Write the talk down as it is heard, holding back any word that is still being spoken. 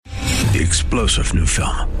The explosive new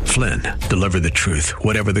film, Flynn, deliver the truth,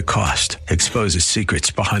 whatever the cost, exposes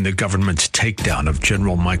secrets behind the government's takedown of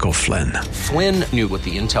General Michael Flynn. Flynn knew what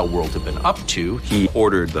the intel world had been up to. He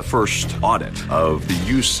ordered the first audit of the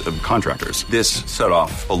use of contractors. This set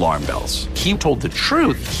off alarm bells. He told the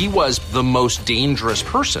truth. He was the most dangerous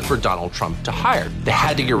person for Donald Trump to hire. They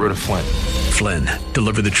had to get rid of Flynn. Flynn,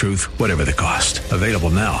 deliver the truth, whatever the cost. Available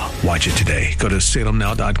now. Watch it today. Go to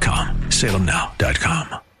salemnow.com.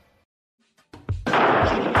 salemnow.com.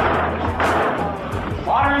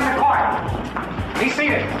 Order in the court. Be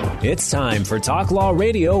seated. It's time for Talk Law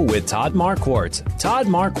Radio with Todd Marquardt. Todd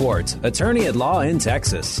Marquardt, attorney at law in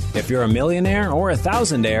Texas. If you're a millionaire or a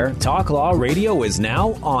thousandaire, Talk Law Radio is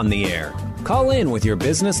now on the air. Call in with your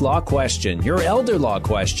business law question, your elder law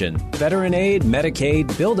question, veteran aid,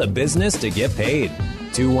 Medicaid, build a business to get paid.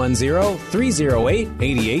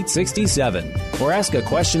 210-308-8867. Or ask a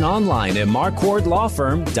question online at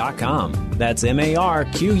marquardtlawfirm.com. That's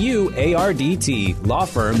MARQUARDT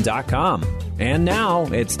lawfirm.com. And now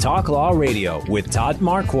it's Talk Law Radio with Todd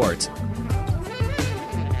Marquardt.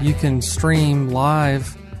 You can stream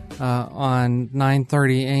live on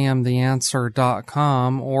 9:30 a.m.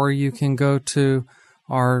 theanswer.com, or you can go to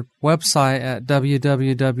our website at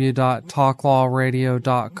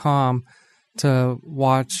www.talklawradio.com to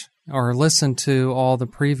watch or listen to all the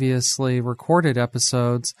previously recorded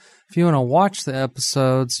episodes. If you want to watch the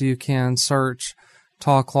episodes, you can search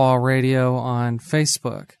Talk Law Radio on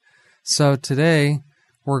Facebook. So today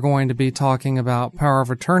we're going to be talking about power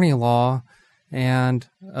of attorney law, and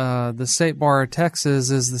the State Bar of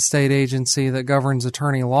Texas is the state agency that governs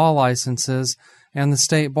attorney law licenses, and the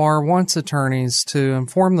State Bar wants attorneys to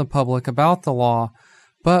inform the public about the law.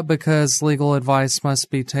 But because legal advice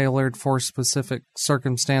must be tailored for specific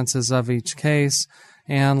circumstances of each case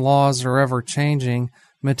and laws are ever changing,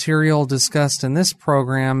 material discussed in this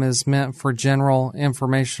program is meant for general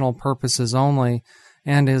informational purposes only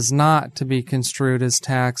and is not to be construed as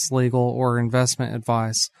tax, legal, or investment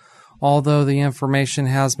advice. Although the information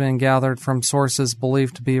has been gathered from sources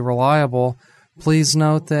believed to be reliable, please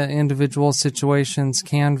note that individual situations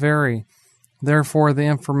can vary. Therefore, the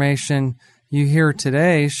information you hear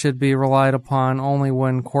today should be relied upon only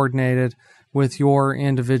when coordinated with your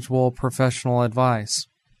individual professional advice.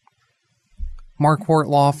 Marquardt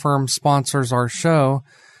Law Firm sponsors our show,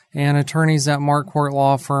 and attorneys at Marquardt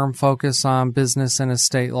Law Firm focus on business and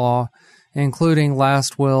estate law, including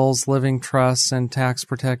last wills, living trusts, and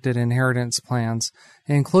tax-protected inheritance plans,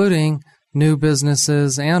 including new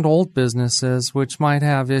businesses and old businesses which might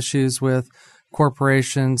have issues with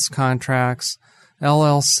corporations, contracts,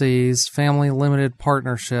 LLCs, family limited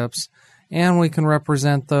partnerships, and we can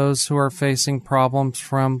represent those who are facing problems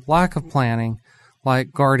from lack of planning,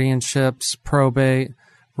 like guardianships, probate,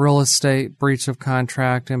 real estate, breach of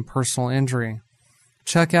contract, and personal injury.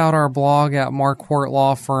 Check out our blog at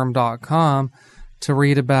marquardtlawfirm.com to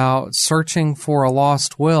read about searching for a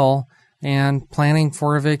lost will and planning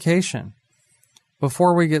for a vacation.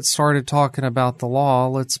 Before we get started talking about the law,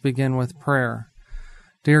 let's begin with prayer.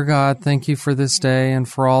 Dear God, thank you for this day and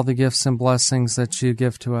for all the gifts and blessings that you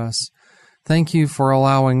give to us. Thank you for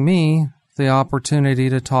allowing me the opportunity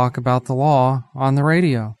to talk about the law on the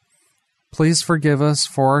radio. Please forgive us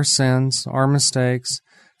for our sins, our mistakes,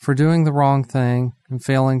 for doing the wrong thing and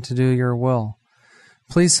failing to do your will.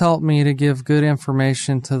 Please help me to give good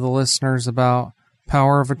information to the listeners about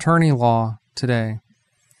power of attorney law today.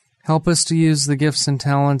 Help us to use the gifts and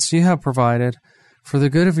talents you have provided for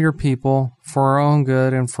the good of your people, for our own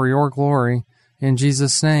good, and for your glory. In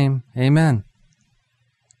Jesus' name, amen.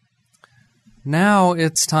 Now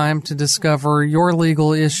it's time to discover your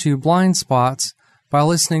legal issue blind spots by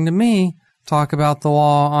listening to me talk about the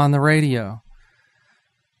law on the radio.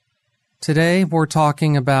 Today we're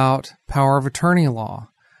talking about power of attorney law.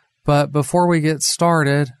 But before we get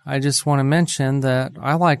started, I just want to mention that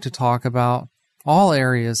I like to talk about all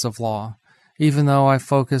areas of law. Even though I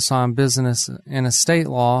focus on business and estate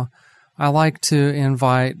law, I like to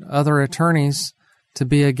invite other attorneys to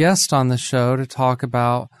be a guest on the show to talk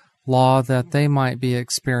about law that they might be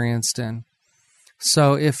experienced in.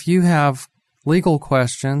 So if you have legal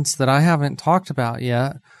questions that I haven't talked about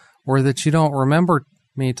yet, or that you don't remember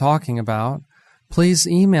me talking about, please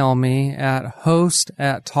email me at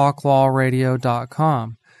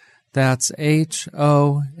host@talklawradio.com. That's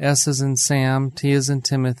HOS as in Sam, T as in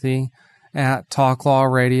Timothy, at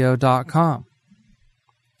talklawradio.com.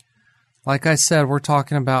 Like I said, we're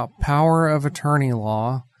talking about power of attorney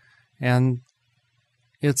law, and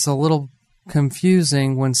it's a little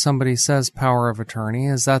confusing when somebody says power of attorney.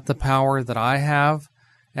 Is that the power that I have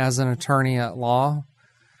as an attorney at law?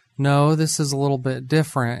 No, this is a little bit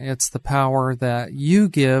different. It's the power that you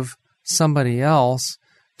give somebody else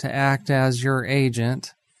to act as your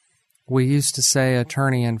agent. We used to say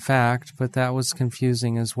attorney in fact, but that was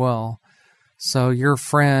confusing as well. So your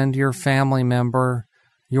friend, your family member,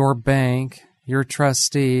 your bank, your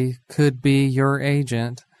trustee could be your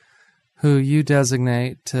agent who you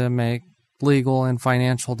designate to make legal and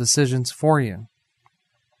financial decisions for you.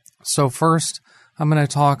 So first, I'm going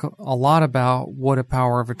to talk a lot about what a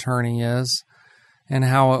power of attorney is and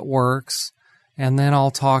how it works, and then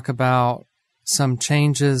I'll talk about some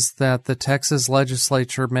changes that the Texas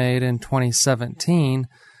legislature made in 2017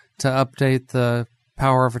 to update the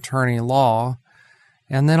power of attorney law,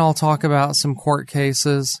 and then I'll talk about some court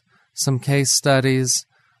cases, some case studies,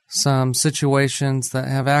 some situations that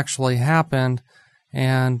have actually happened,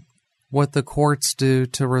 and what the courts do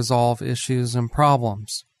to resolve issues and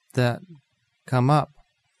problems that come up.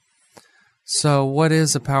 So what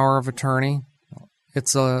is a power of attorney?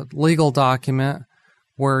 It's a legal document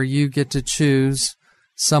where you get to choose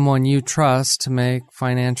someone you trust to make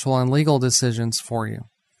financial and legal decisions for you.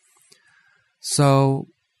 So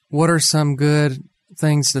what are some good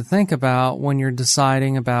things to think about when you're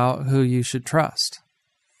deciding about who you should trust?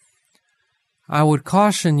 I would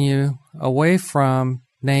caution you away from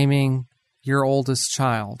naming your oldest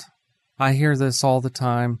child. I hear this all the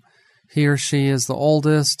time. He or she is the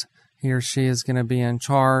oldest. He or she is going to be in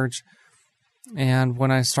charge. And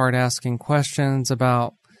when I start asking questions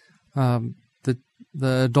about the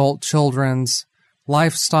adult children's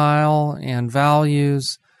lifestyle and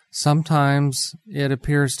values, sometimes it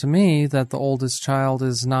appears to me that the oldest child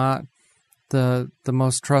is not the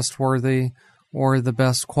most trustworthy or the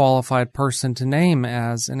best qualified person to name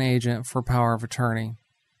as an agent for power of attorney.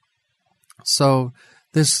 So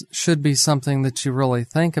this should be something that you really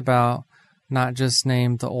think about, not just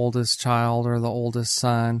name the oldest child or the oldest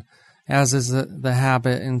son, as is the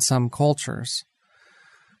habit in some cultures.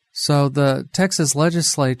 So the Texas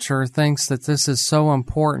legislature thinks that this is so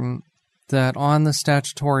important that on the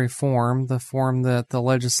statutory form, the form that the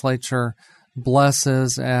legislature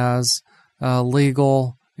blesses as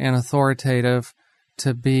legal and authoritative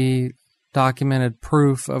to be documented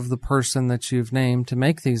proof of the person that you've named to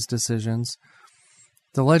make these decisions,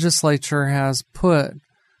 the legislature has put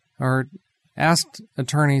or asked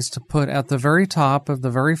attorneys to put at the very top of the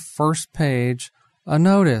very first page a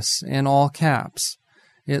notice in all caps.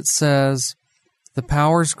 It says, "The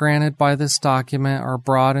powers granted by this document are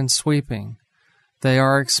broad and sweeping. They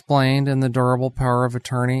are explained in the Durable Power of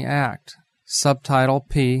Attorney Act, Subtitle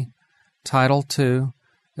P, Title II,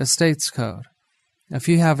 Estates Code. If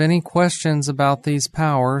you have any questions about these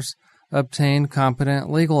powers, obtain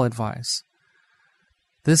competent legal advice.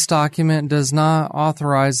 This document does not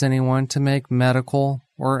authorize anyone to make medical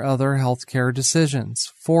or other healthcare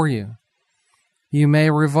decisions for you. You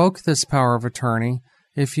may revoke this power of attorney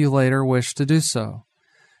if you later wish to do so.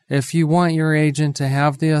 If you want your agent to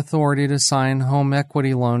have the authority to sign home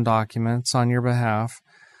equity loan documents on your behalf,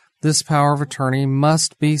 this power of attorney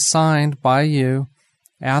must be signed by you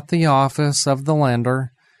at the office of the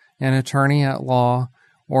lender, an attorney at law,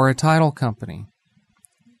 or a title company."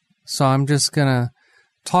 So I'm just going to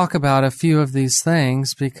talk about a few of these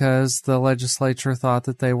things because the legislature thought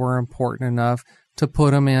that they were important enough to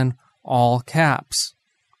put them in all caps.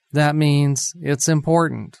 That means it's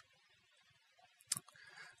important.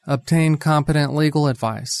 Obtain competent legal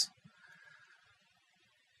advice.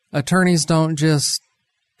 Attorneys don't just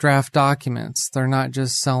draft documents. They're not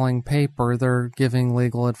just selling paper. They're giving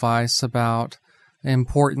legal advice about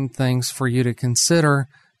important things for you to consider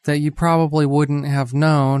that you probably wouldn't have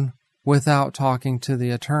known without talking to the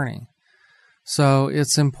attorney. So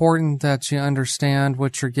it's important that you understand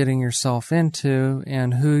what you're getting yourself into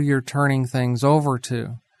and who you're turning things over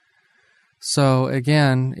to. So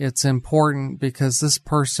again, it's important because this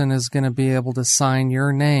person is going to be able to sign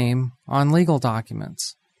your name on legal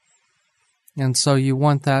documents. And so you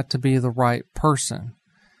want that to be the right person.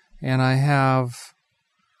 And I have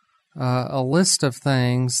a list of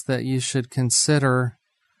things that you should consider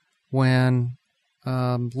when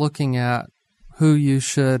looking at who you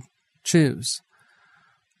should choose.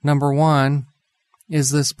 Number one, is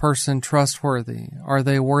this person trustworthy? Are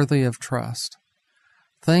they worthy of trust?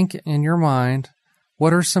 Think in your mind,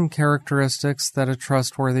 what are some characteristics that a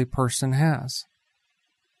trustworthy person has?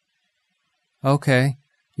 Okay,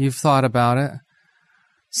 you've thought about it.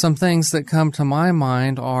 Some things that come to my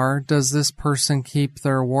mind are, does this person keep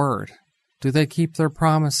their word? Do they keep their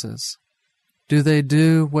promises? Do they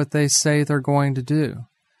do what they say they're going to do?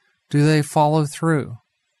 Do they follow through?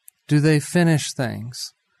 Do they finish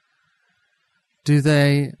things? Do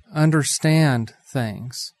they understand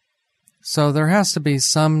things? So there has to be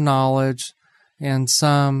some knowledge and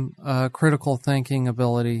some critical thinking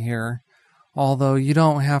ability here. Although you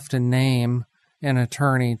don't have to name an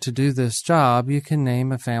attorney to do this job, you can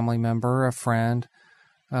name a family member, a friend,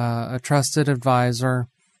 a trusted advisor,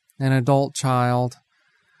 an adult child.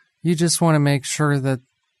 You just want to make sure that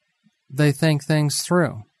they think things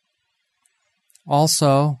through.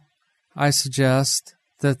 Also, I suggest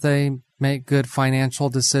that they make good financial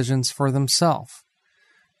decisions for themselves.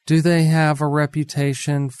 Do they have a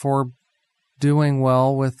reputation for doing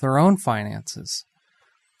well with their own finances?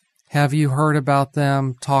 Have you heard about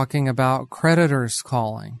them talking about creditors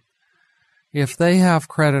calling? If they have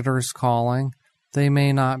creditors calling, they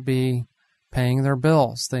may not be paying their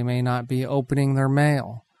bills. They may not be opening their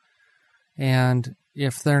mail. And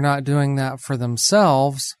if they're not doing that for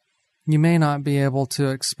themselves, you may not be able to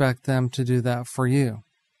expect them to do that for you.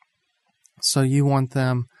 So you want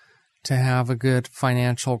them to have a good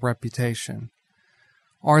financial reputation.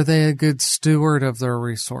 Are they a good steward of their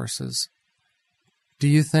resources? Do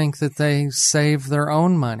you think that they save their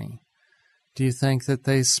own money? Do you think that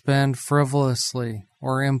they spend frivolously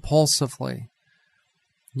or impulsively?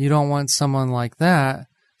 You don't want someone like that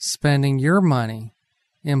spending your money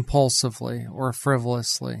impulsively or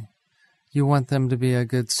frivolously. You want them to be a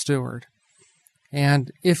good steward.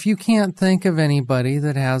 And if you can't think of anybody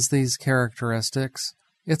that has these characteristics,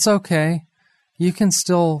 it's okay. You can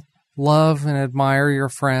still love and admire your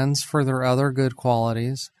friends for their other good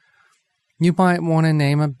qualities. You might want to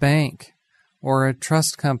name a bank or a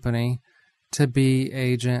trust company to be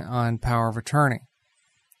agent on power of attorney.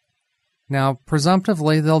 Now,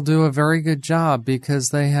 presumptively, they'll do a very good job because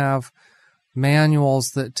they have manuals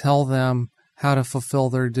that tell them how to fulfill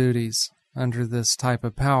their duties under this type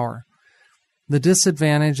of power. The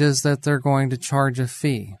disadvantage is that they're going to charge a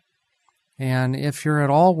fee. And if you're at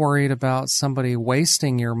all worried about somebody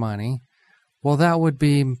wasting your money, well, that would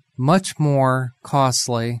be much more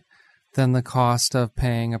costly than the cost of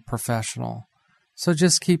paying a professional. So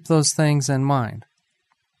just keep those things in mind.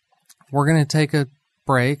 We're going to take a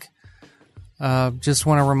break. Just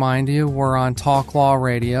want to remind you, we're on Talk Law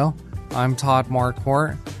Radio. I'm Todd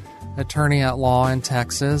Marquardt, attorney at law in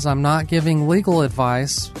Texas. I'm not giving legal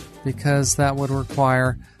advice because that would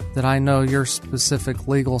require that I know your specific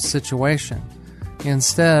legal situation.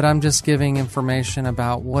 Instead, I'm just giving information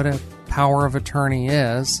about what a power of attorney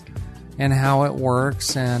is and how it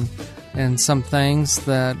works and some things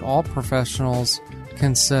that all professionals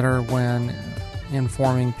consider when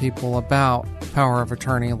informing people about power of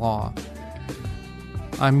attorney law.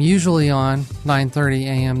 I'm usually on 9:30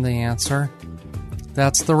 a.m. The Answer.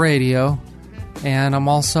 That's the radio. And I'm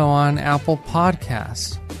also on Apple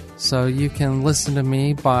Podcasts. So you can listen to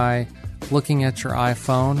me by looking at your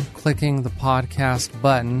iPhone, clicking the podcast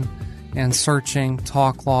button, and searching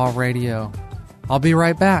Talk Law Radio. I'll be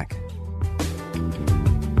right back.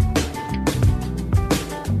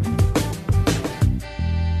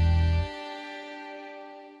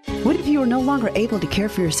 What if you are no longer able to care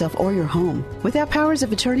for yourself or your home? Without powers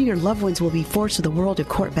of attorney, your loved ones will be forced to the world of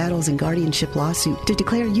court battles and guardianship lawsuit to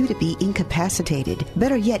declare you to be incapacitated.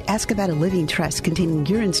 Better yet, ask about a living trust containing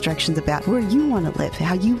your instructions about where you want to live,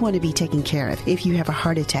 how you want to be taken care of if you have a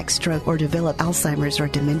heart attack, stroke, or develop Alzheimer's or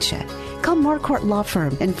dementia. Call Marquardt Law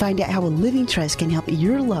Firm and find out how a living trust can help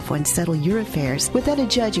your loved ones settle your affairs without a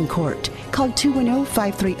judge in court. Call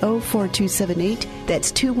 210-530-4278.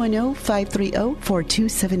 That's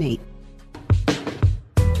 210-530-4278.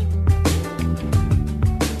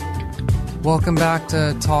 Welcome back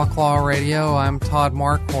to Talk Law Radio. I'm Todd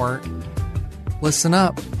Marquardt. Listen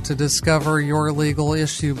up to discover your legal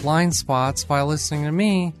issue blind spots by listening to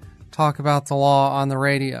me talk about the law on the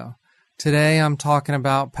radio. Today I'm talking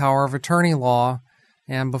about power of attorney law,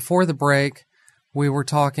 and before the break we were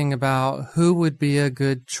talking about who would be a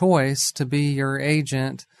good choice to be your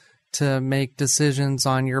agent to make decisions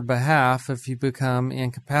on your behalf if you become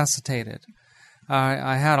incapacitated.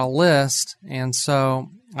 I had a list, and so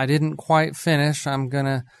I didn't quite finish. I'm going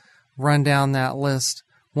to run down that list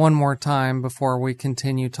one more time before we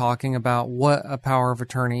continue talking about what a power of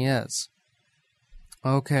attorney is.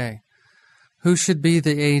 Okay. Who should be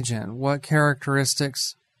the agent? What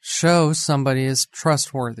characteristics show somebody is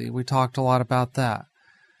trustworthy? We talked a lot about that.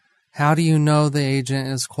 How do you know the agent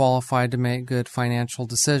is qualified to make good financial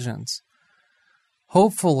decisions?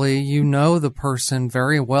 Hopefully, you know the person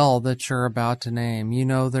very well that you're about to name. You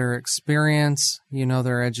know their experience, you know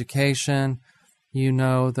their education, you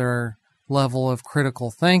know their level of critical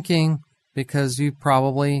thinking, because you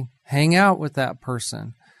probably hang out with that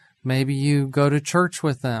person. Maybe you go to church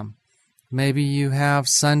with them. Maybe you have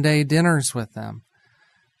Sunday dinners with them.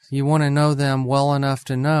 You want to know them well enough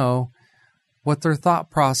to know what their thought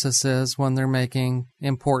process is when they're making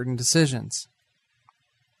important decisions.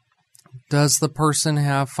 Does the person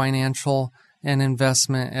have financial and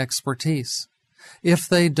investment expertise? If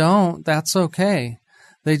they don't, that's okay.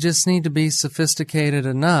 They just need to be sophisticated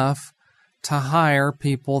enough to hire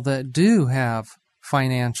people that do have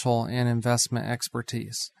financial and investment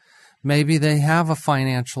expertise. Maybe they have a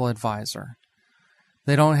financial advisor.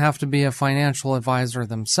 They don't have to be a financial advisor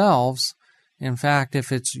themselves. In fact,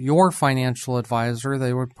 if it's your financial advisor,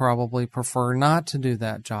 they would probably prefer not to do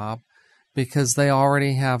that job because they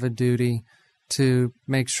already have a duty to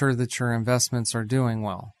make sure that your investments are doing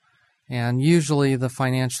well. And usually the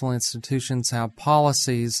financial institutions have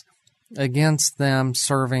policies against them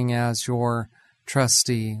serving as your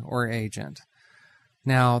trustee or agent.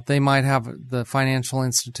 Now, the financial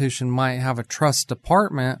institution might have a trust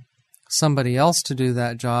department, somebody else to do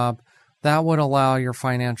that job. That would allow your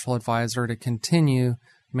financial advisor to continue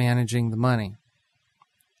managing the money.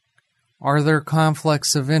 Are there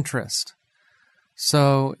conflicts of interest?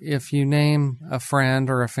 So if you name a friend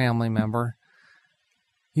or a family member,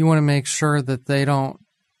 you want to make sure that they don't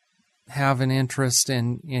have an interest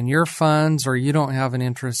in your funds or you don't have an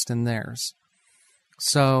interest in theirs.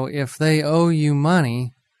 So if they owe you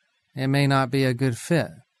money, it may not be a good fit.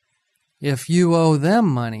 If you owe them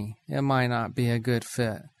money, it might not be a good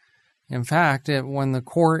fit. In fact, when the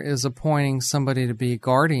court is appointing somebody to be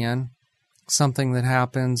guardian, something that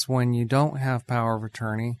happens when you don't have power of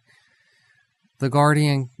attorney,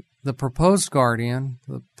 the proposed guardian,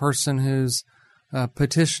 the person who's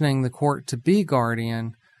petitioning the court to be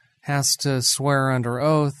guardian, has to swear under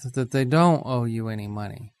oath that they don't owe you any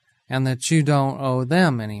money and that you don't owe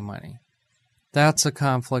them any money. That's a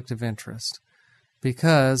conflict of interest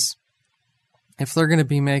because if they're going to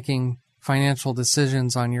be making financial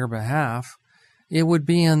decisions on your behalf, it would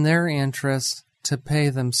be in their interest to pay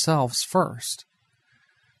themselves first.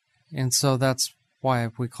 And so that's why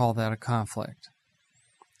we call that a conflict.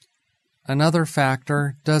 Another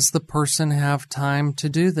factor, does the person have time to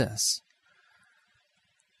do this?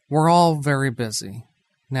 We're all very busy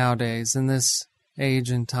nowadays in this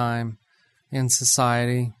age and time in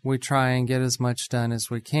society. We try and get as much done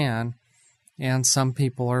as we can, and some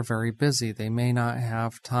people are very busy. They may not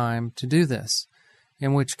have time to do this,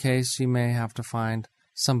 in which case you may have to find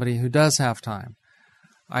somebody who does have time.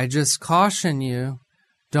 I just caution you,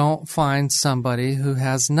 don't find somebody who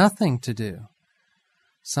has nothing to do.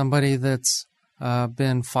 Somebody that's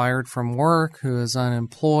been fired from work, who is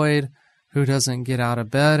unemployed, who doesn't get out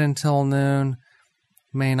of bed until noon,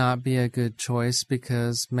 may not be a good choice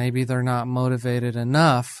because maybe they're not motivated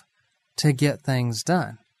enough to get things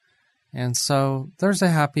done. And so there's a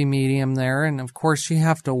happy medium there. And of course, you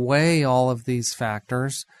have to weigh all of these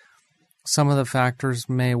factors. Some of the factors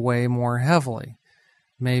may weigh more heavily.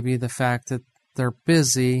 Maybe the fact that they're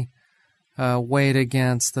busy weighed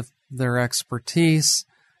against their expertise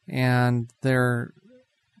and their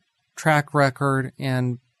track record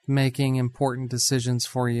in making important decisions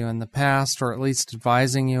for you in the past, or at least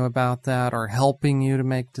advising you about that or helping you to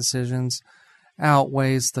make decisions,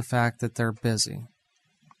 outweighs the fact that they're busy.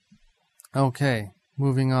 Okay,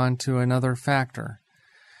 moving on to another factor.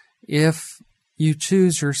 If you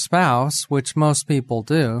choose your spouse, which most people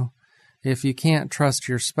do, if you can't trust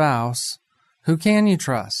your spouse, who can you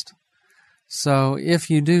trust? So if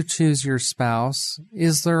you do choose your spouse,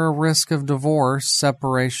 is there a risk of divorce,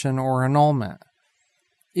 separation, or annulment?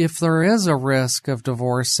 If there is a risk of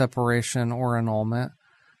divorce, separation, or annulment,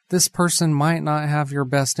 this person might not have your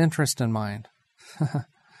best interest in mind.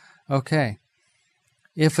 Okay.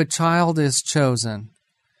 If a child is chosen,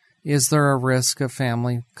 is there a risk of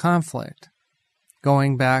family conflict?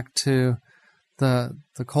 Going back to the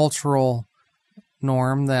cultural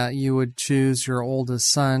norm that you would choose your oldest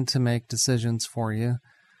son to make decisions for you,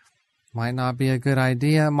 might not be a good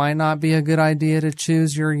idea. It might not be a good idea to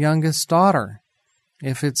choose your youngest daughter.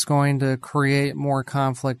 If it's going to create more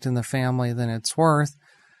conflict in the family than it's worth,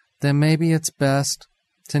 then maybe it's best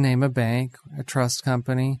to name a bank, a trust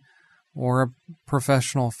company, or a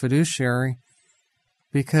professional fiduciary,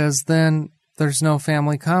 because then there's no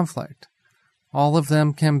family conflict. All of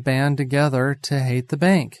them can band together to hate the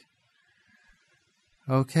bank.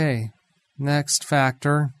 Okay, next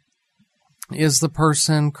factor. Is the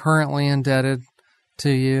person currently indebted to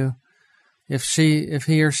you? If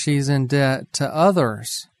he or she's in debt to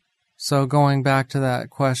others. So going back to that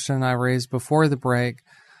question I raised before the break,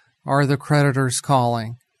 are the creditors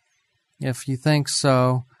calling? If you think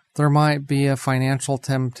so, there might be a financial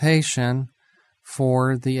temptation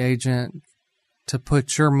for the agent to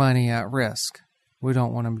put your money at risk. We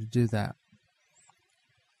don't want them to do that.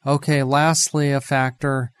 Okay, lastly, a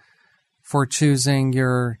factor for choosing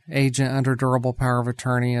your agent under durable power of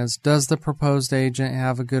attorney is, does the proposed agent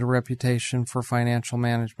have a good reputation for financial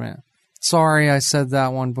management? Sorry, I said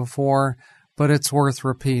that one before, but it's worth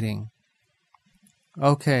repeating.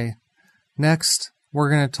 Okay, next we're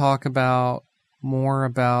going to talk more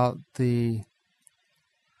about the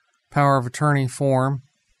power of attorney form.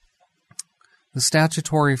 The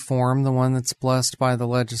statutory form, the one that's blessed by the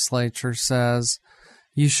legislature, says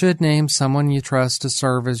you should name someone you trust to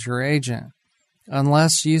serve as your agent.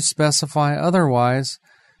 Unless you specify otherwise,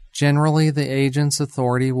 generally the agent's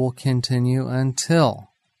authority will continue until.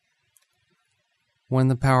 When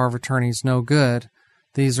the power of attorney is no good,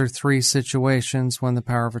 these are 3 situations when the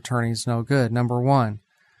power of attorney is no good. Number 1,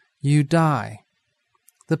 you die.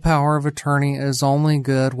 The power of attorney is only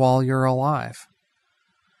good while you're alive.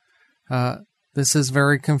 This is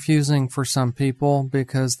very confusing for some people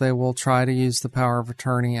because they will try to use the power of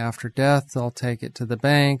attorney after death. They'll take it to the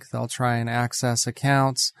bank. They'll try and access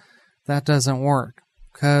accounts. That doesn't work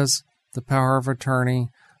because the power of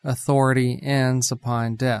attorney authority ends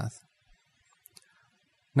upon death.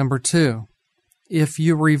 Number 2, if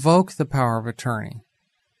you revoke the power of attorney,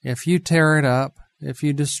 if you tear it up, if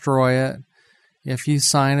you destroy it, if you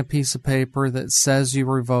sign a piece of paper that says you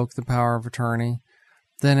revoke the power of attorney,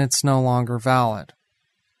 then it's no longer valid.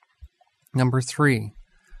 Number 3,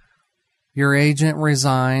 your agent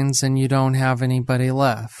resigns and you don't have anybody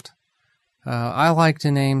left. I like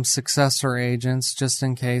to name successor agents just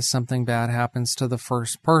in case something bad happens to the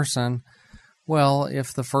first person. Well,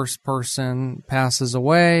 if the first person passes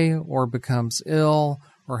away or becomes ill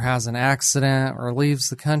or has an accident or leaves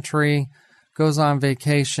the country, goes on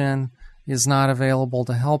vacation, is not available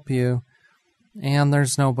to help you, and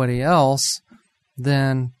there's nobody else,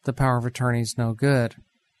 then the power of attorney is no good.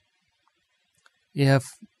 If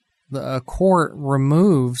a court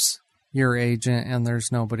removes your agent and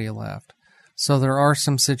there's nobody left. So there are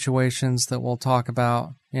some situations that we'll talk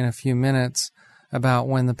about in a few minutes about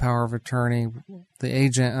when the power of attorney, the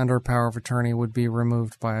agent under power of attorney, would be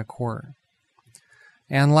removed by a court.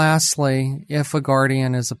 And lastly, if a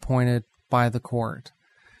guardian is appointed by the court.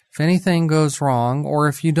 If anything goes wrong, or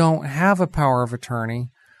if you don't have a power of attorney,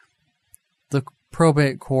 the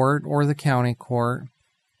probate court or the county court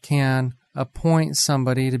can appoint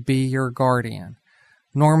somebody to be your guardian.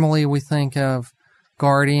 Normally we think of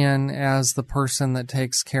guardian as the person that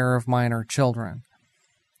takes care of minor children.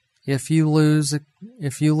 If you lose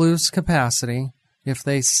capacity, if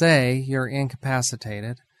they say you're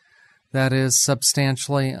incapacitated, that is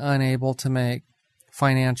substantially unable to make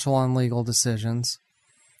financial and legal decisions,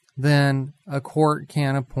 then a court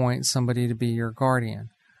can appoint somebody to be your guardian.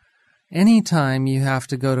 Anytime you have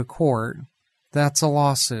to go to court, that's a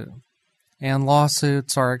lawsuit. And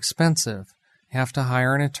lawsuits are expensive. You have to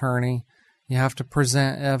hire an attorney. You have to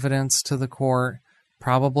present evidence to the court.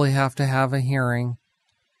 Probably have to have a hearing.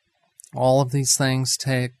 All of these things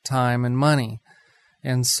take time and money.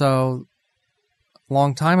 And so, a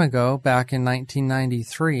long time ago, back in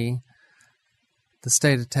 1993, the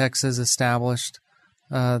state of Texas established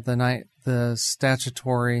the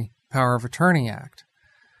Statutory Power of Attorney Act.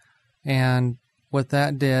 And what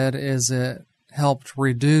that did is it helped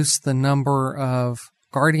reduce the number of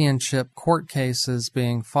guardianship court cases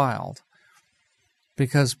being filed.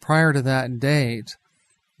 Because prior to that date,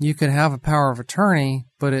 you could have a power of attorney,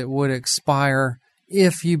 but it would expire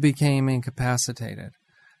if you became incapacitated.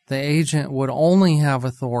 The agent would only have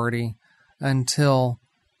authority until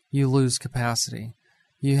you lose capacity.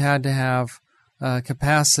 You had to have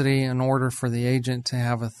capacity in order for the agent to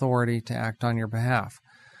have authority to act on your behalf.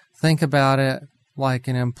 Think about it like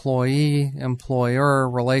an employee-employer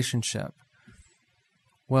relationship.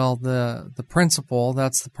 Well, the principal,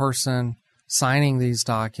 that's the person signing these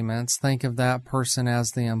documents, think of that person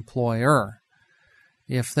as the employer.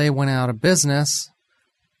 If they went out of business,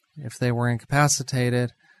 if they were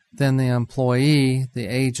incapacitated, then the employee, the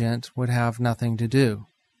agent, would have nothing to do.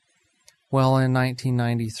 Well, in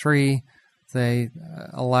 1993, they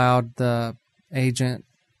allowed the agent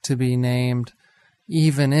to be named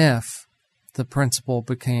even if the principal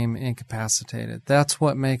became incapacitated. That's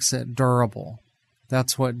what makes it durable.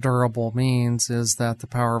 That's what durable means, is that the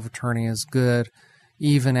power of attorney is good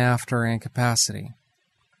even after incapacity.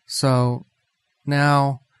 So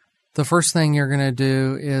now the first thing you're going to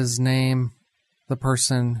do is name the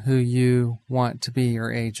person who you want to be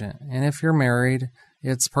your agent. And if you're married,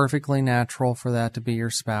 it's perfectly natural for that to be your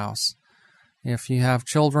spouse. If you have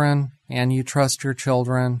children and you trust your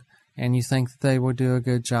children and you think that they would do a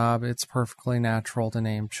good job, it's perfectly natural to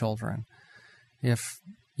name children. If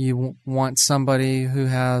you want somebody who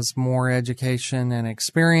has more education and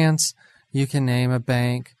experience, you can name a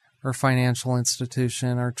bank or financial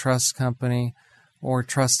institution or trust company or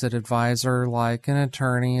trusted advisor like an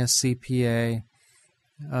attorney, a CPA,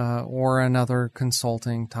 or another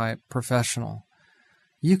consulting type professional.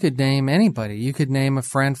 You could name anybody. You could name a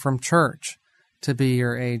friend from church to be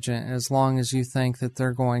your agent, as long as you think that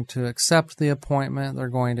they're going to accept the appointment, they're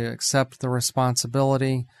going to accept the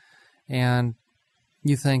responsibility, and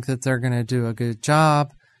you think that they're going to do a good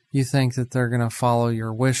job, you think that they're going to follow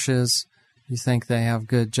your wishes, you think they have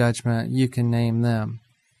good judgment, you can name them.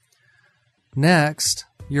 Next,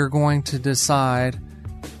 you're going to decide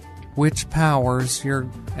which powers you're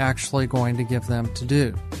actually going to give them to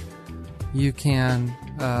do. You can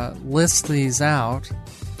list these out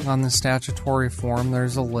on the statutory form.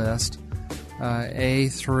 There's a list, A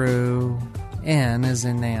through N as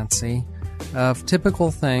in Nancy, of typical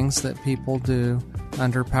things that people do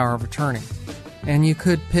under power of attorney. And you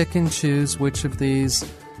could pick and choose which of these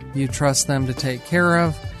you trust them to take care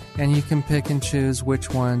of, and you can pick and choose which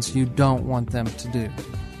ones you don't want them to do.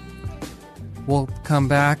 We'll come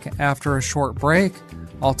back after a short break.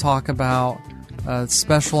 I'll talk about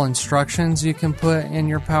special instructions you can put in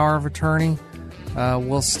your power of attorney.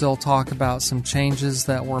 We'll still talk about some changes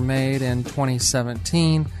that were made in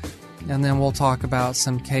 2017, and then we'll talk about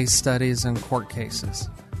some case studies and court cases.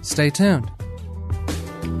 Stay tuned.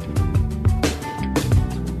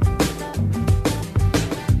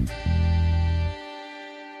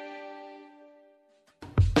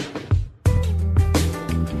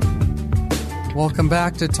 Welcome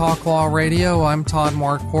back to Talk Law Radio. I'm Todd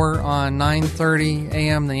Marquardt on 9:30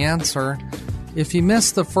 a.m. The Answer. If you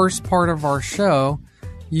missed the first part of our show,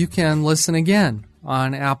 you can listen again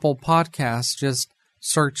on Apple Podcasts. Just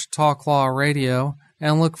search Talk Law Radio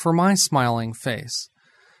and look for my smiling face.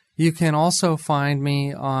 You can also find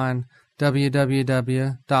me on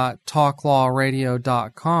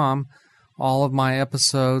www.talklawradio.com. All of my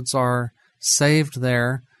episodes are saved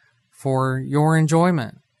there for your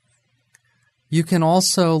enjoyment. You can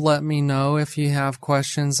also let me know if you have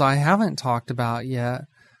questions I haven't talked about yet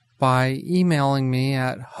by emailing me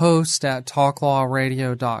at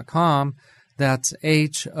host@talklawradio.com. That's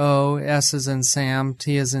HOS as in Sam,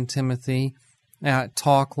 T as in Timothy, at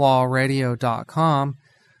talklawradio.com.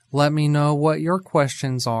 Let me know what your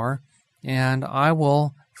questions are, and I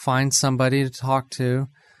will find somebody to talk to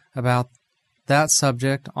about that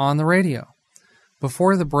subject on the radio.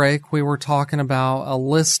 Before the break, we were talking about a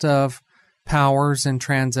list of powers and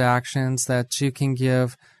transactions that you can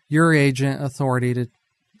give your agent authority to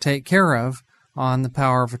take care of on the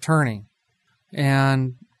power of attorney.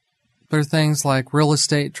 And there are things like real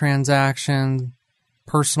estate transactions,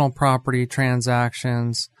 personal property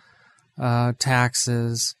transactions,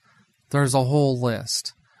 taxes. There's a whole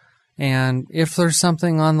list. And if there's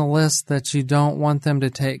something on the list that you don't want them to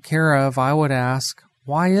take care of, I would ask,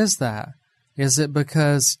 why is that? Is it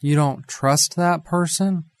because you don't trust that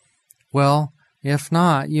person? Well, if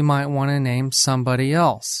not, you might want to name somebody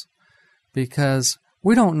else, because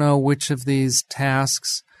we don't know which of these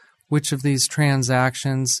tasks, which of these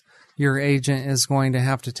transactions your agent is going to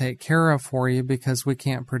have to take care of for you, because we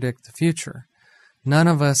can't predict the future. None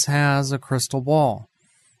of us has a crystal ball.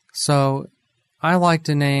 So I like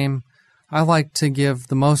to give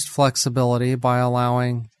the most flexibility by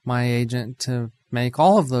allowing my agent to make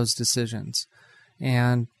all of those decisions,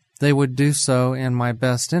 and they would do so in my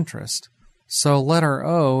best interest. So letter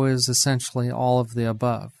O is essentially all of the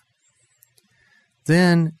above.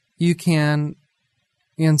 Then you can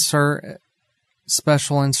insert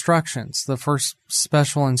special instructions. The first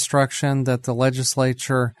special instruction that the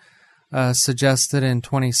legislature suggested in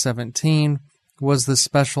 2017 was the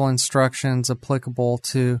special instructions applicable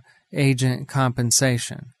to agent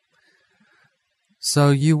compensation.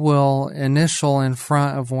 So you will initial in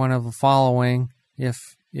front of one of the following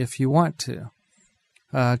if you want to.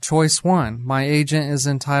 Choice 1, my agent is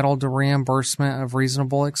entitled to reimbursement of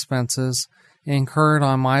reasonable expenses incurred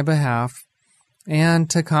on my behalf and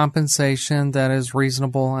to compensation that is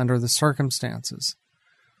reasonable under the circumstances.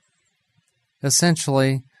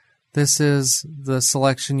 Essentially, this is the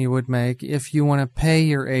selection you would make if you want to pay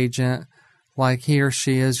your agent like he or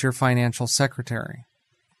she is your financial secretary.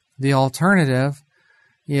 The alternative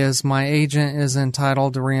is my agent is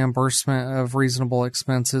entitled to reimbursement of reasonable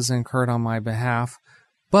expenses incurred on my behalf,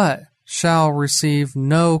 but shall receive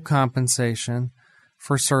no compensation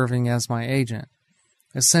for serving as my agent.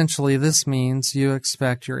 Essentially, this means you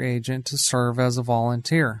expect your agent to serve as a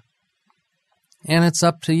volunteer. And it's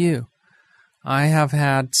up to you. I have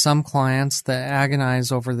had some clients that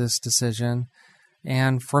agonize over this decision,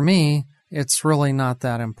 and for me, it's really not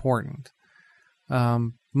that important.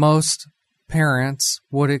 Most parents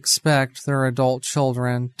would expect their adult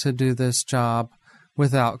children to do this job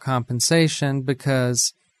without compensation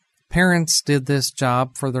because parents did this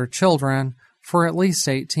job for their children for at least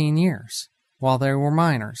 18 years while they were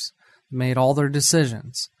minors, made all their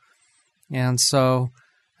decisions. And so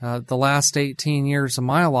the last 18 years of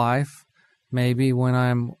my life, maybe when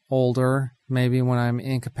I'm older, maybe when I'm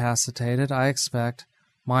incapacitated, I expect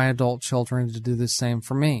my adult children to do the same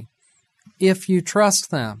for me. If you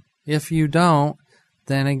trust them. If you don't,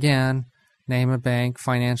 then again, name a bank,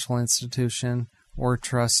 financial institution, or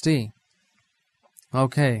trustee.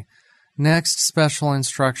 Okay, next special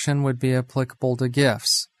instruction would be applicable to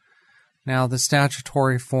gifts. Now, the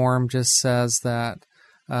statutory form just says that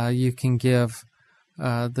you can give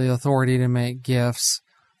the authority to make gifts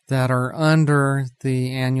that are under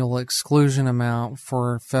the annual exclusion amount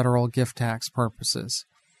for federal gift tax purposes.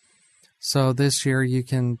 So this year you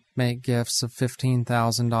can make gifts of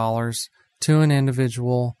 $15,000 to an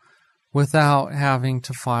individual without having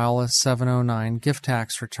to file a 709 gift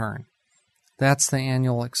tax return. That's the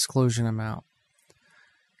annual exclusion amount.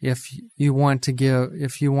 If you want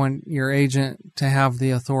your agent to have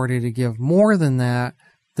the authority to give more than that,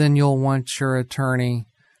 then you'll want your attorney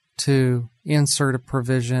to insert a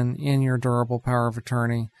provision in your durable power of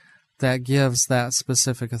attorney that gives that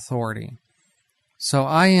specific authority. So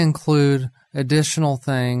I include additional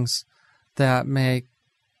things that make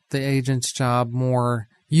the agent's job more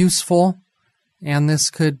useful, and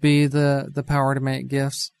this could be the power to make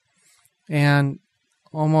gifts. And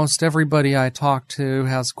almost everybody I talk to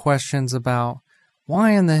has questions about,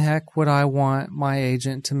 why in the heck would I want my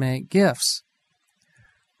agent to make gifts?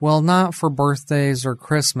 Well, not for birthdays or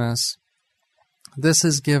Christmas. This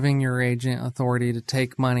is giving your agent authority to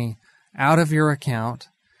take money out of your account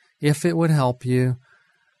if it would help you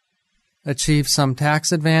achieve some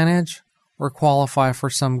tax advantage or qualify for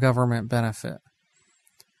some government benefit.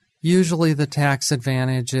 Usually the tax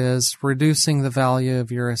advantage is reducing the value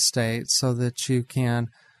of your estate so that you can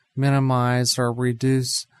minimize or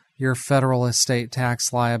reduce your federal estate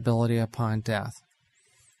tax liability upon death.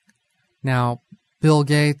 Now, Bill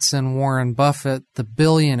Gates and Warren Buffett, the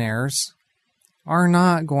billionaires, are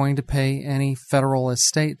not going to pay any federal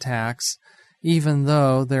estate tax, even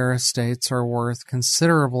though their estates are worth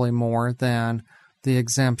considerably more than the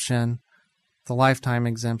exemption, the lifetime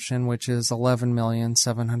exemption, which is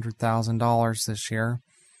 $11,700,000 this year.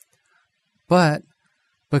 But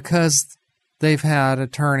because they've had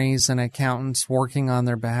attorneys and accountants working on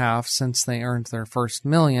their behalf since they earned their first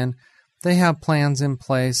million, they have plans in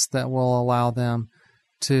place that will allow them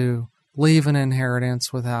to leave an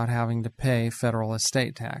inheritance without having to pay federal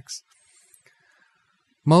estate tax.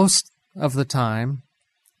 Most of the time,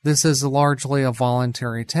 this is largely a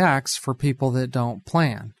voluntary tax for people that don't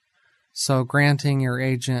plan. So granting your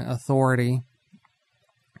agent authority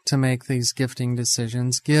to make these gifting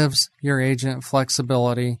decisions gives your agent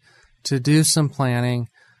flexibility to do some planning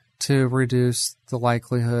to reduce the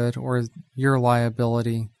likelihood or your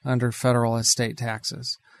liability under federal estate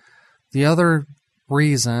taxes. The other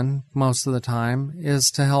reason, most of the time,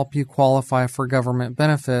 is to help you qualify for government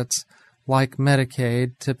benefits like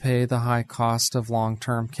Medicaid to pay the high cost of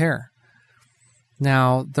long-term care.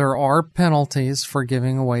 Now, there are penalties for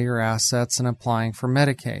giving away your assets and applying for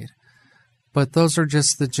Medicaid, but those are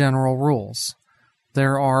just the general rules.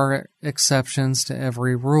 There are exceptions to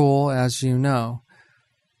every rule, as you know.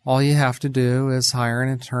 All you have to do is hire an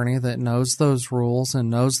attorney that knows those rules and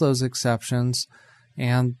knows those exceptions,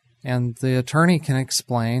 and the attorney can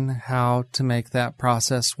explain how to make that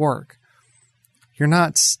process work. You're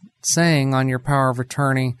not saying on your power of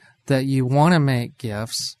attorney that you want to make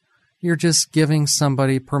gifts. You're just giving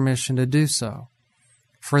somebody permission to do so.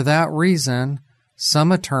 For that reason,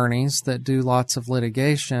 some attorneys that do lots of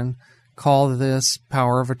litigation call this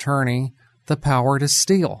power of attorney the power to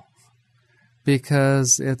steal,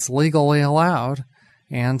 because it's legally allowed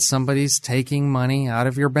and somebody's taking money out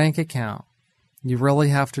of your bank account. You really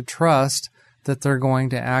have to trust that they're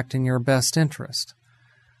going to act in your best interest.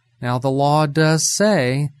 Now, the law does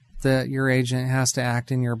say that your agent has to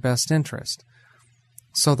act in your best interest.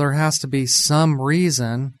 So there has to be some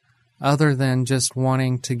reason other than just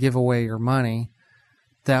wanting to give away your money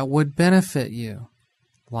that would benefit you,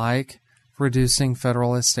 like reducing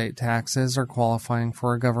federal estate taxes or qualifying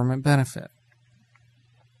for a government benefit.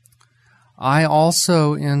 I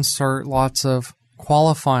also insert lots of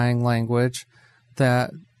qualifying language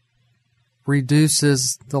that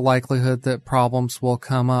reduces the likelihood that problems will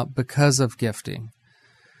come up because of gifting.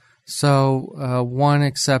 So one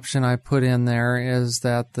exception I put in there is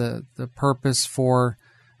that the purpose for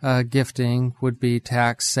gifting would be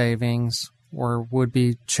tax savings or would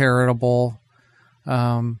be charitable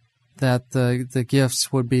that the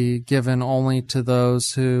gifts would be given only to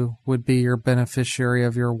those who would be your beneficiary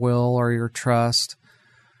of your will or your trust,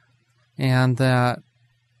 and that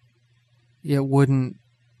it wouldn't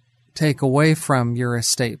take away from your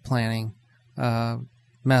estate planning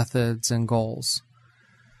methods and goals.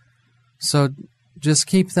 So just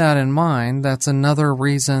keep that in mind. That's another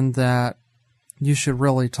reason that you should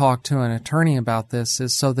really talk to an attorney about this,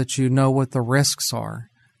 is so that you know what the risks are.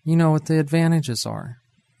 You know what the advantages are.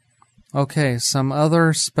 Okay, some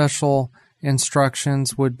other special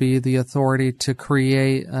instructions would be the authority to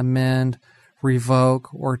create, amend,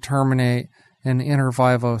 revoke, or terminate an inter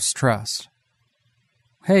vivos trust.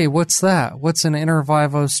 Hey, what's that? What's an inter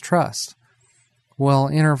vivos trust? Well,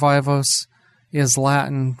 inter vivos is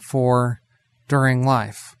Latin for during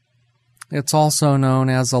life. It's also known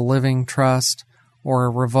as a living trust or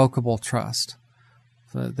a revocable trust.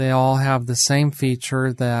 They all have the same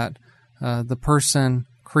feature that the person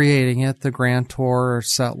creating it, the grantor or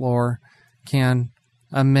settlor, can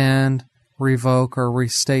amend, revoke, or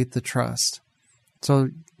restate the trust. So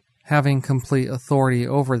having complete authority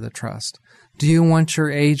over the trust. Do you want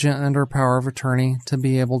your agent under power of attorney to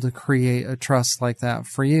be able to create a trust like that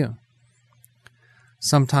for you?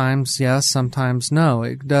 Sometimes yes, sometimes no.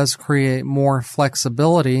 It does create more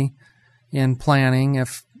flexibility in planning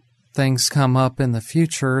if things come up in the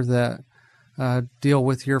future that deal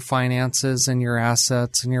with your finances and your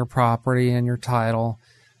assets and your property and your title,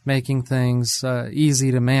 making things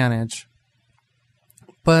easy to manage.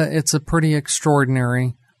 But it's a pretty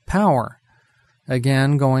extraordinary power.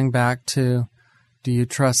 Again, going back to, do you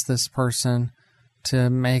trust this person to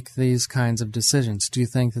make these kinds of decisions? Do you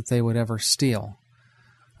think that they would ever steal?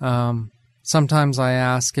 Sometimes I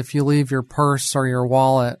ask, if you leave your purse or your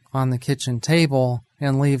wallet on the kitchen table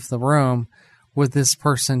and leave the room, would this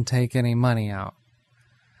person take any money out?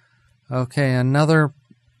 Okay, another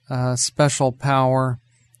special power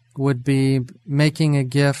would be making a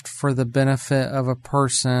gift for the benefit of a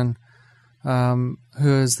person who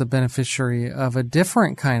is the beneficiary of a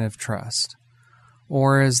different kind of trust,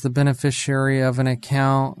 or is the beneficiary of an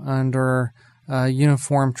account under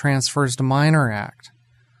Uniform Transfers to Minor Act,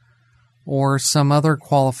 or some other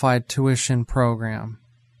qualified tuition program.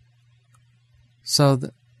 So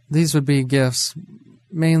these would be gifts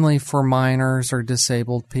mainly for minors or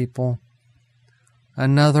disabled people.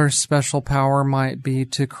 Another special power might be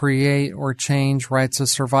to create or change rights of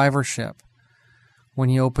survivorship. When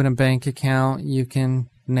you open a bank account, you can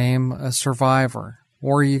name a survivor,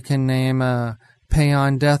 or you can name a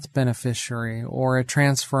pay-on-death beneficiary or a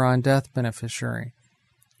transfer-on-death beneficiary.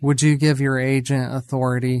 Would you give your agent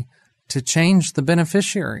authority to change the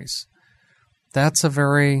beneficiaries? That's a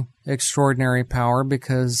very extraordinary power,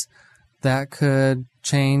 because that could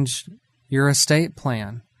change your estate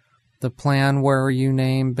plan. The plan where you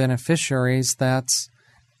name beneficiaries, that's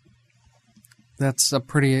a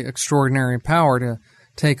pretty extraordinary power to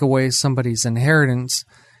take away somebody's inheritance.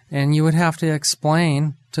 And you would have to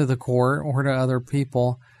explain to the court or to other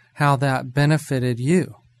people how that benefited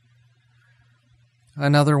you.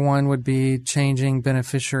 Another one would be changing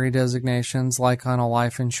beneficiary designations, like on a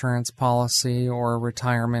life insurance policy or a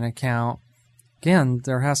retirement account. Again,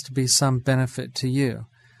 there has to be some benefit to you.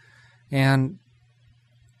 And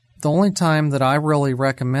the only time that I really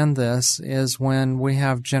recommend this is when we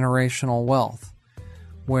have generational wealth,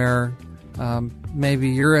 where maybe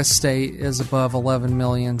your estate is above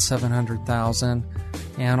 $11,700,000,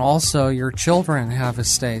 and also your children have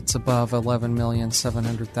estates above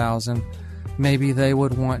 $11,700,000. Maybe they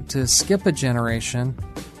would want to skip a generation.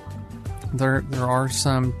 There are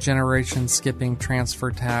some generation skipping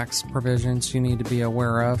transfer tax provisions you need to be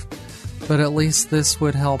aware of, but at least this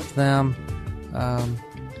would help them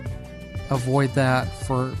avoid that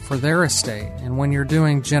for their estate. And when you're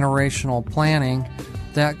doing generational planning,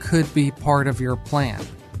 that could be part of your plan.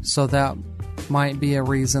 So that might be a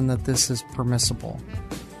reason that this is permissible.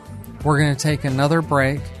 We're going to take another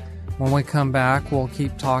break. When we come back, we'll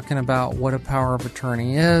keep talking about what a power of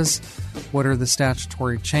attorney is, what are the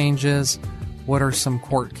statutory changes, what are some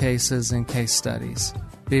court cases and case studies.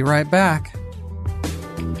 Be right back.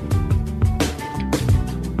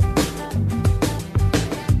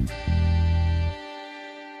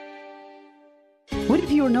 What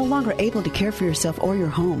if you are no longer longer able to care for yourself or your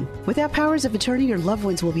home. Without powers of attorney, your loved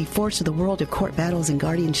ones will be forced to the world of court battles and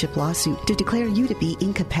guardianship lawsuit to declare you to be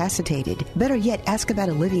incapacitated. Better yet, ask about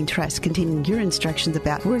a living trust containing your instructions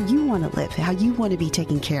about where you want to live, how you want to be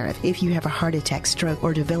taken care of if you have a heart attack, stroke,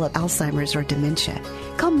 or develop Alzheimer's or dementia.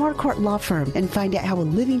 Call Marquardt Law Firm and find out how a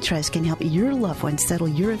living trust can help your loved ones settle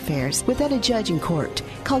your affairs without a judge in court.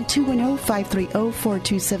 Call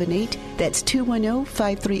 210-530-4278. That's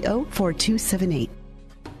 210-530-4278.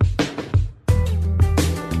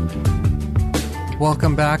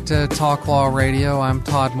 Welcome back to Talk Law Radio. I'm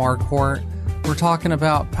Todd Marquardt. We're talking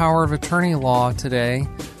about power of attorney law today,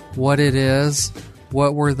 what it is,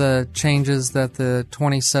 what were the changes that the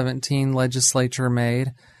 2017 legislature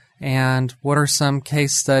made, and what are some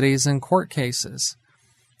case studies and court cases.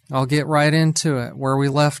 I'll get right into it. Where we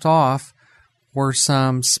left off were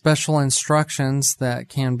some special instructions that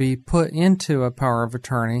can be put into a power of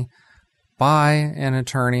attorney by an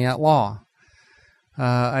attorney at law.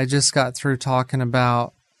 I just got through talking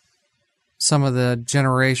about some of the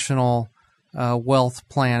generational wealth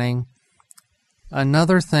planning.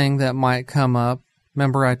 Another thing that might come up,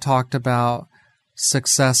 remember I talked about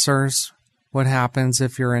successors, what happens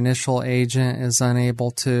if your initial agent is unable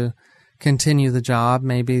to continue the job.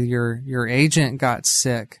 Maybe your agent got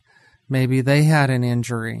sick, maybe they had an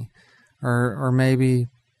injury, or maybe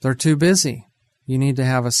they're too busy. You need to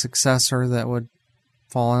have a successor that would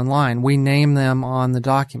fall in line. We name them on the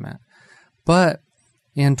document. But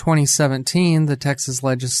in 2017, the Texas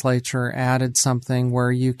legislature added something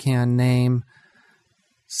where you can name,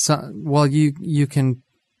 you can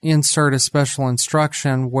insert a special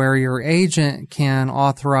instruction where your agent can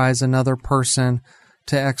authorize another person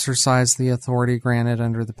to exercise the authority granted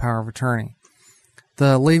under the power of attorney.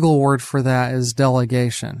 The legal word for that is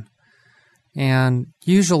delegation. And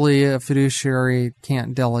usually a fiduciary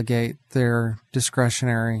can't delegate their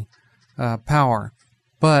discretionary power.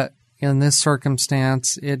 But in this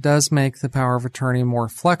circumstance, it does make the power of attorney more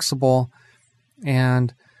flexible.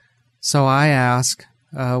 And so I ask,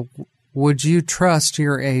 would you trust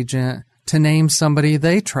your agent to name somebody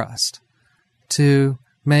they trust to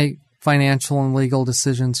make financial and legal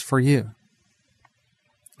decisions for you?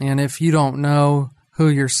 And if you don't know who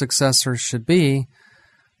your successors should be,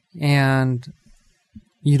 and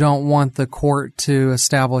you don't want the court to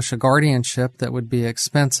establish a guardianship that would be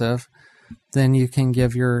expensive, then you can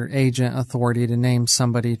give your agent authority to name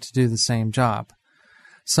somebody to do the same job.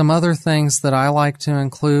 Some other things that I like to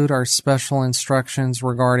include are special instructions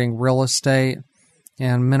regarding real estate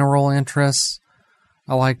and mineral interests.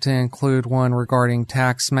 I like to include one regarding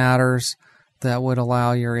tax matters that would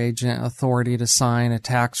allow your agent authority to sign a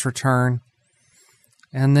tax return.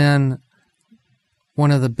 And then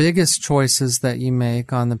one of the biggest choices that you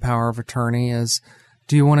make on the power of attorney is,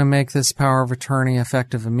 do you want to make this power of attorney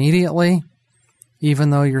effective immediately, even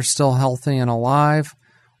though you're still healthy and alive,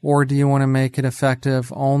 or do you want to make it effective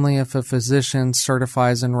only if a physician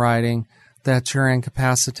certifies in writing that you're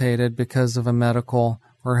incapacitated because of a medical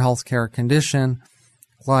or healthcare condition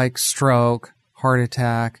like stroke, heart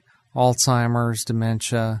attack, Alzheimer's,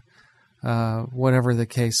 dementia, whatever the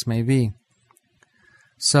case may be?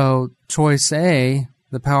 So choice A,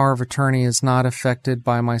 the power of attorney is not affected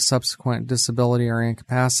by my subsequent disability or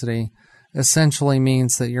incapacity, essentially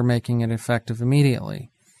means that you're making it effective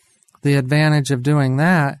immediately. The advantage of doing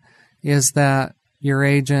that is that your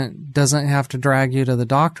agent doesn't have to drag you to the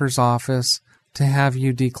doctor's office to have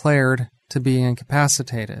you declared to be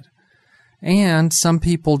incapacitated. And some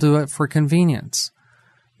people do it for convenience,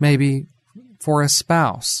 maybe for a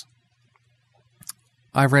spouse.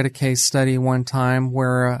 I read a case study one time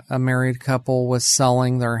where a married couple was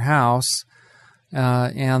selling their house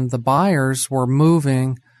and the buyers were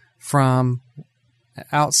moving from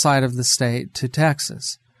outside of the state to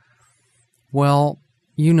Texas. Well,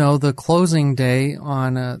 you know, the closing day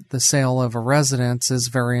on the sale of a residence is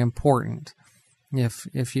very important.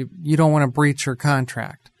 If you don't want to breach your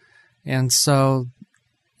contract. And so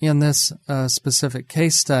in this specific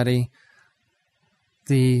case study,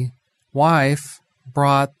 the wife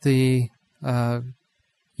brought the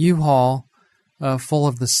U-Haul full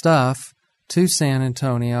of the stuff to San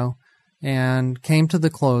Antonio and came to the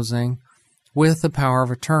closing with the power of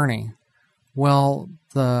attorney. Well,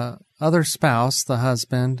 the other spouse, the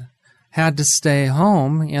husband, had to stay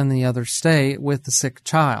home in the other state with the sick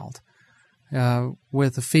child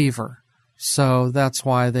with a fever. So that's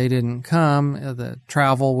why they didn't come. The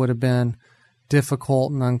travel would have been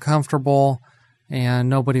difficult and uncomfortable, and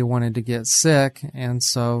nobody wanted to get sick, and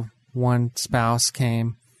so one spouse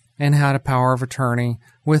came and had a power of attorney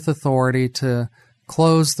with authority to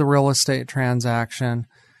close the real estate transaction,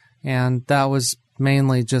 and that was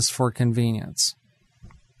mainly just for convenience.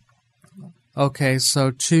 Okay,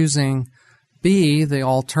 so choosing B, the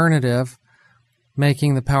alternative,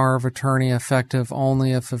 making the power of attorney effective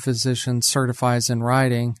only if a physician certifies in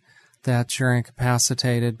writing that you're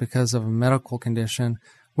incapacitated because of a medical condition,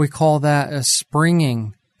 we call that a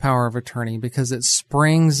springing power of attorney because it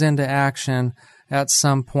springs into action at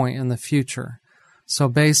some point in the future. So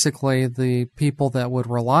basically, the people that would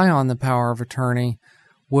rely on the power of attorney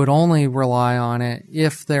would only rely on it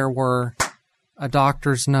if there were a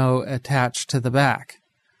doctor's note attached to the back.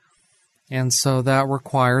 And so that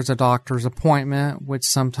requires a doctor's appointment, which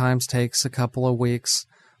sometimes takes a couple of weeks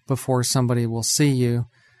before somebody will see you.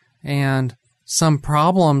 And some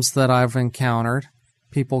problems that I've encountered,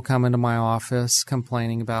 people come into my office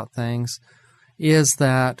complaining about things, is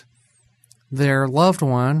that their loved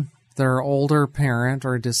one, their older parent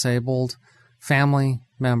or disabled family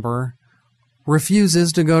member,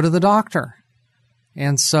 refuses to go to the doctor.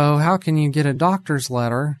 And so how can you get a doctor's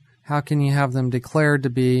letter? How can you have them declared to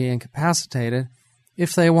be incapacitated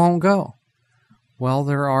if they won't go? Well,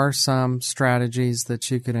 there are some strategies that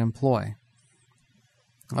you could employ.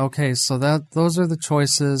 Okay, so those are the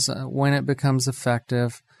choices when it becomes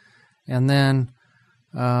effective. And then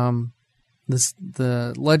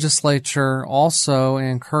the legislature also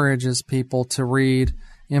encourages people to read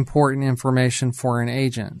important information for an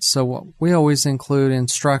agent. So we always include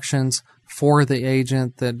instructions for the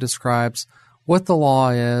agent that describes what the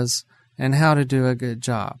law is and how to do a good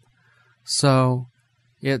job. So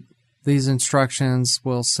these instructions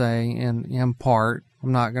will say in part,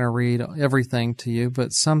 I'm not going to read everything to you,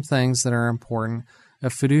 but some things that are important. A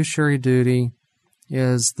fiduciary duty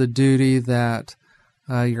is the duty that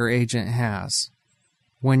your agent has.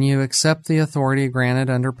 When you accept the authority granted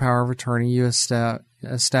under power of attorney, you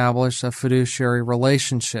establish a fiduciary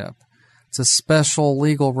relationship. It's a special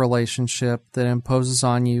legal relationship that imposes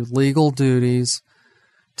on you legal duties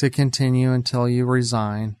to continue until you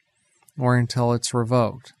resign or until it's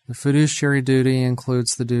revoked. The fiduciary duty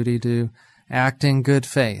includes the duty to act in good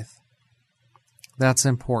faith. That's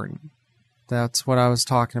important. That's what I was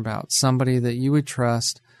talking about. Somebody that you would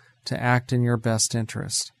trust to act in your best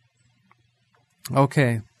interest.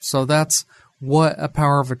 Okay, so that's what a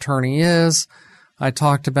power of attorney is. I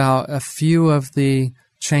talked about a few of the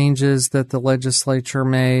changes that the legislature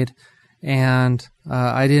made, and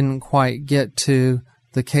I didn't quite get to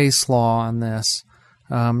the case law on this.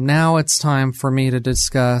 Now it's time for me to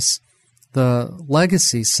discuss the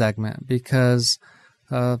legacy segment because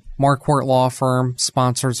Marquardt Law Firm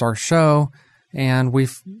sponsors our show, and we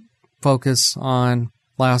focus on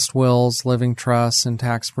last wills, living trusts, and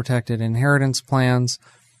tax-protected inheritance plans,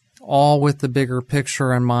 all with the bigger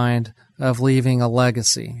picture in mind of leaving a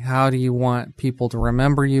legacy. How do you want people to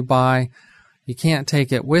remember you by? You can't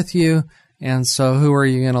take it with you, and so who are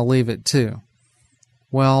you going to leave it to?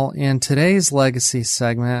 Well, in today's legacy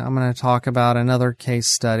segment, I'm going to talk about another case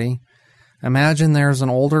study. Imagine there's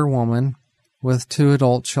an older woman with 2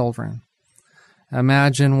 adult children.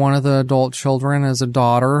 Imagine one of the adult children is a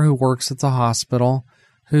daughter who works at the hospital,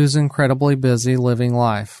 who's incredibly busy living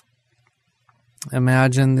life.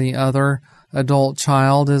 Imagine the other adult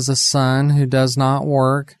child is a son who does not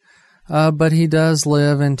work, but he does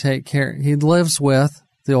live and take care. He lives with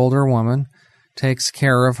the older woman, takes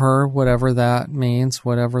care of her, whatever that means,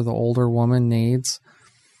 whatever the older woman needs.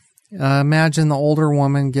 Imagine the older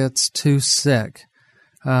woman gets too sick,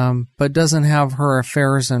 but doesn't have her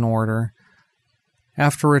affairs in order.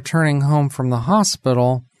 After returning home from the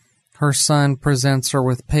hospital, her son presents her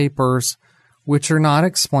with papers which are not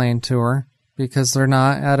explained to her because they're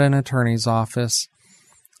not at an attorney's office.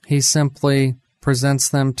 He simply presents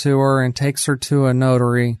them to her and takes her to a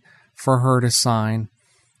notary for her to sign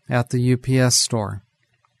at the UPS store.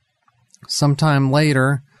 Sometime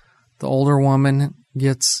later, the older woman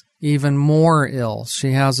gets even more ill.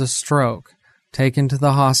 She has a stroke, taken to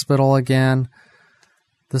the hospital again.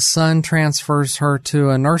 The son transfers her to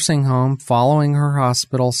a nursing home following her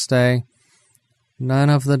hospital stay.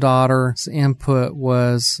 None of the daughter's input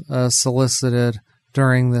was solicited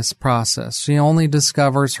during this process. She only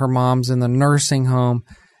discovers her mom's in the nursing home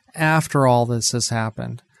after all this has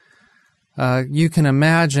happened. You can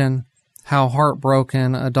imagine how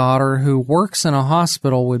heartbroken a daughter who works in a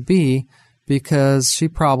hospital would be, because she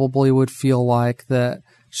probably would feel like that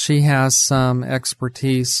she has some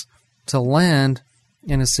expertise to lend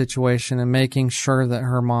in a situation and making sure that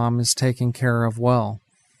her mom is taken care of well.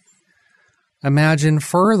 Imagine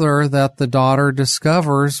further that the daughter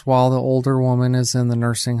discovers while the older woman is in the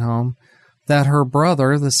nursing home that her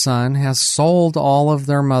brother, the son, has sold all of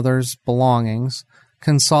their mother's belongings,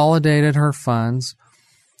 consolidated her funds,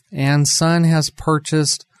 and son has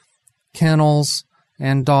purchased kennels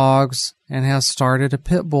and dogs and has started a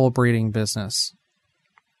pit bull breeding business.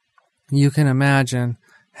 You can imagine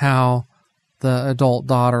how the adult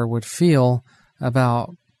daughter would feel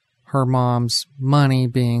about her mom's money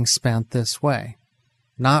being spent this way.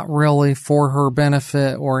 Not really for her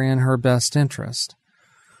benefit or in her best interest.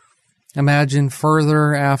 Imagine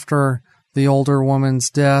further after the older woman's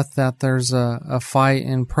death that there's a fight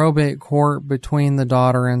in probate court between the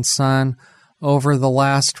daughter and son over the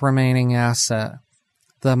last remaining asset,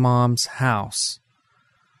 the mom's house.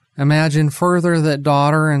 Imagine further that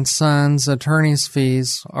daughter and son's attorney's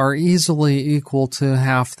fees are easily equal to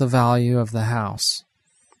half the value of the house.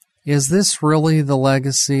 Is this really the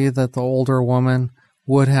legacy that the older woman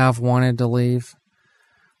would have wanted to leave?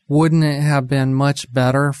 Wouldn't it have been much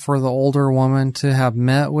better for the older woman to have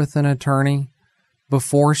met with an attorney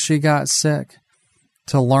before she got sick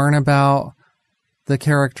to learn about the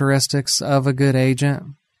characteristics of a good agent?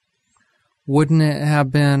 Wouldn't it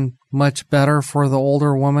have been much better for the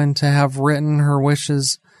older woman to have written her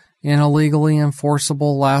wishes in a legally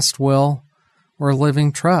enforceable last will or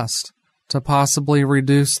living trust to possibly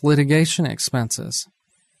reduce litigation expenses?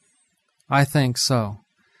 I think so.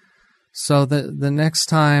 So that the next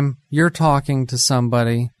time you're talking to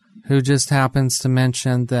somebody who just happens to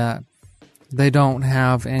mention that they don't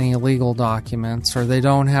have any legal documents, or they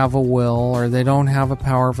don't have a will, or they don't have a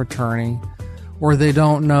power of attorney, or they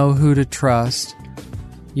don't know who to trust,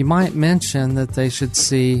 you might mention that they should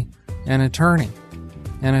see an attorney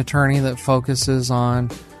that focuses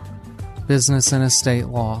on business and estate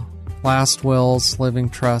law, last wills, living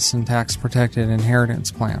trusts, and tax-protected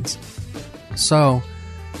inheritance plans. So,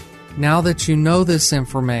 now that you know this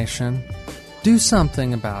information, do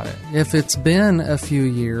something about it. If it's been a few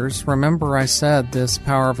years, remember I said this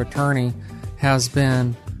power of attorney has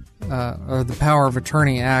been, or the Power of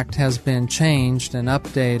Attorney Act has been changed and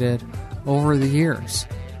updated over the years.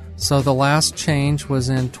 So the last change was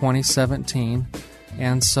in 2017,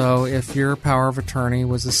 and so if your power of attorney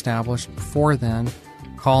was established before then,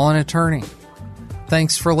 call an attorney.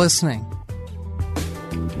 Thanks for listening.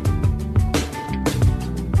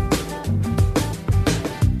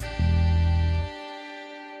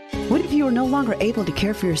 What if you are no longer able to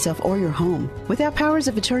care for yourself or your home? Without powers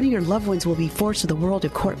of attorney, your loved ones will be forced to the world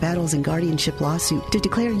of court battles and guardianship lawsuit to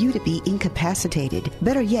declare you to be incapacitated.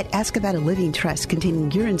 Better yet, ask about a living trust containing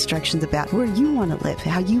your instructions about where you want to live,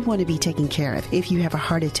 how you want to be taken care of if you have a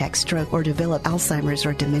heart attack, stroke, or develop Alzheimer's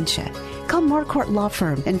or dementia. Call Marquardt Law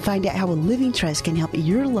Firm and find out how a living trust can help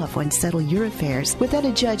your loved ones settle your affairs without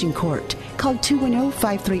a judge in court. Call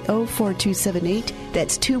 210-530-4278.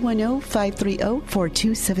 That's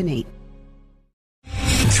 210-530-4278.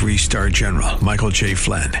 3-star General Michael J.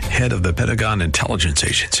 Flynn, head of the Pentagon Intelligence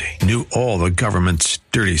Agency, knew all the government's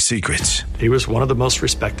dirty secrets. He was one of the most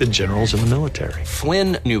respected generals in the military.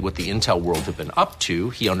 Flynn knew what the intel world had been up to.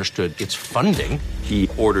 He understood its funding. He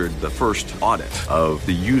ordered the first audit of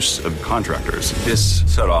the use of contractors. This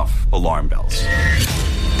set off alarm bells.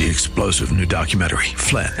 The explosive new documentary,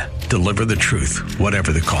 Flynn, Deliver the Truth,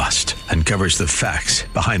 Whatever the Cost, uncovers the facts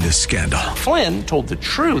behind this scandal. Flynn told the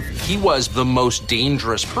truth. He was the most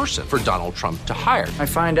dangerous person for Donald Trump to hire. I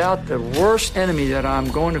find out the worst enemy that I'm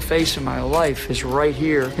going to face in my life is right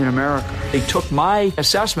here in America. They took my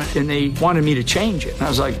assessment and they wanted me to change it. And I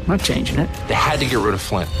was like, I'm not changing it. They had to get rid of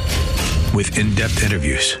Flynn. With in-depth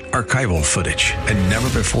interviews, archival footage, and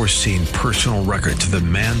never-before-seen personal records of the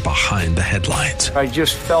man behind the headlines. I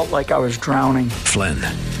just felt like I was drowning. Flynn,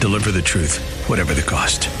 Deliver the Truth, Whatever the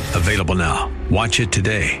Cost. Available now. Watch it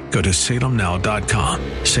today. Go to salemnow.com.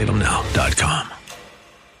 salemnow.com.